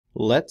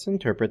Let's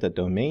interpret the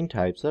domain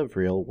types of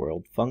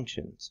real-world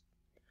functions.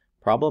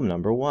 Problem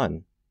number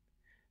 1.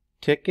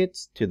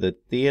 Tickets to the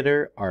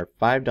theater are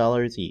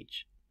 $5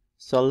 each.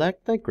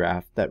 Select the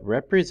graph that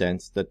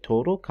represents the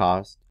total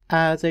cost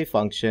as a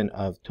function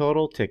of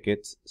total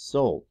tickets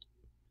sold.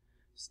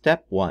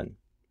 Step 1.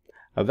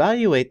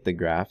 Evaluate the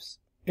graphs,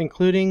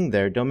 including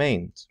their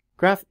domains.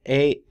 Graph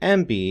A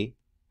and B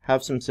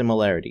have some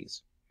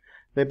similarities.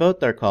 They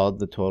both are called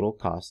the total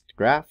cost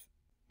graph.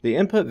 The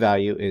input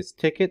value is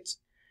tickets,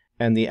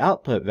 and the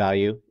output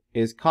value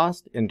is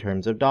cost in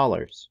terms of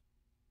dollars.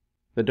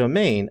 The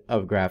domain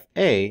of graph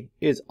A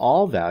is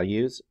all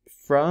values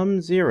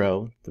from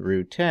 0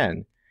 through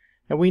 10,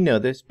 and we know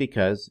this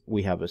because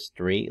we have a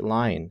straight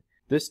line.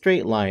 This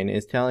straight line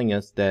is telling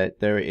us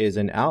that there is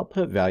an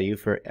output value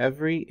for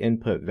every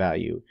input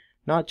value,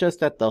 not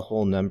just at the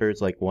whole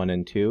numbers like 1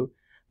 and 2,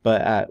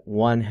 but at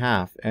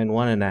 1/2 and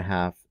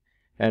 1/2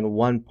 and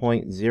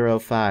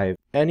 1.05.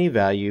 Any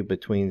value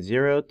between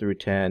 0 through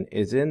 10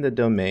 is in the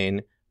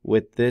domain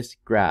with this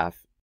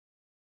graph.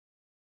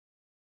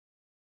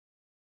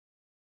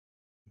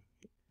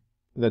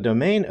 The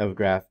domain of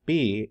graph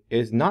B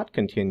is not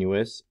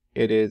continuous.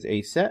 It is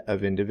a set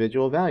of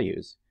individual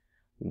values,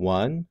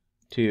 1,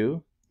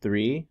 2,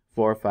 3,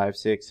 4, 5,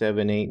 6,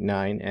 7, 8,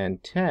 9,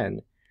 and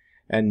 10,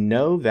 and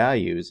no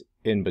values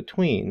in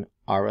between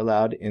are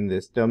allowed in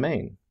this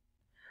domain.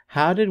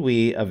 How did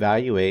we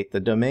evaluate the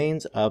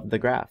domains of the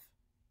graph?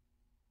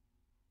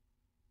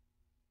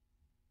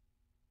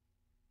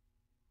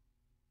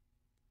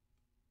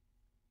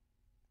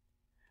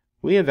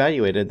 We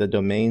evaluated the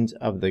domains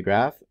of the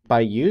graph by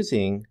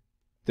using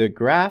the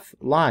graph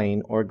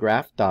line or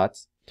graph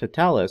dots to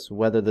tell us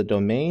whether the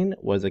domain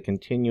was a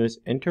continuous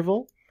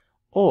interval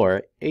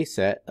or a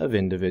set of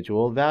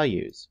individual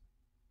values.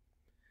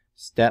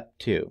 Step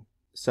 2.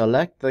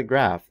 Select the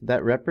graph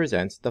that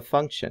represents the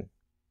function.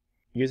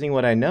 Using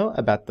what I know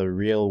about the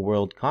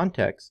real-world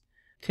context,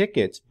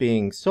 tickets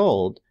being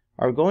sold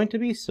are going to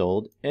be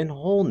sold in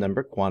whole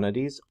number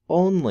quantities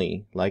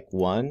only, like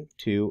 1,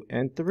 2,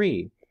 and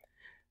 3.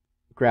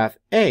 Graph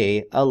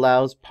A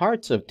allows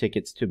parts of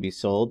tickets to be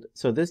sold,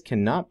 so this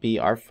cannot be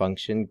our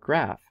function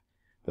graph.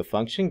 The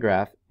function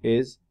graph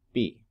is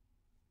B.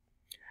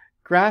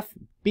 Graph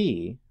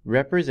B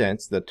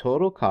represents the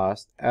total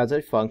cost as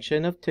a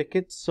function of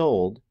tickets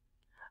sold.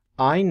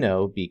 I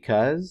know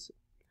because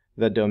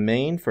the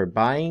domain for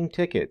buying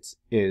tickets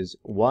is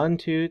 1,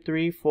 2,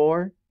 3,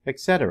 4,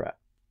 etc.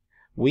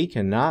 We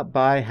cannot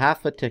buy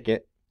half a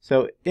ticket,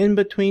 so in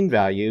between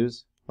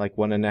values, like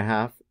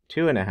 1.5,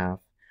 2.5,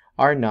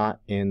 are not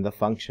in the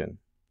function.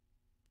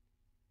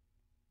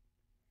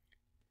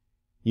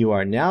 You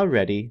are now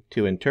ready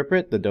to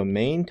interpret the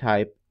domain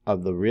type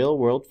of the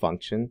real-world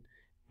function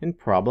in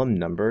problem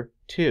number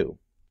 2.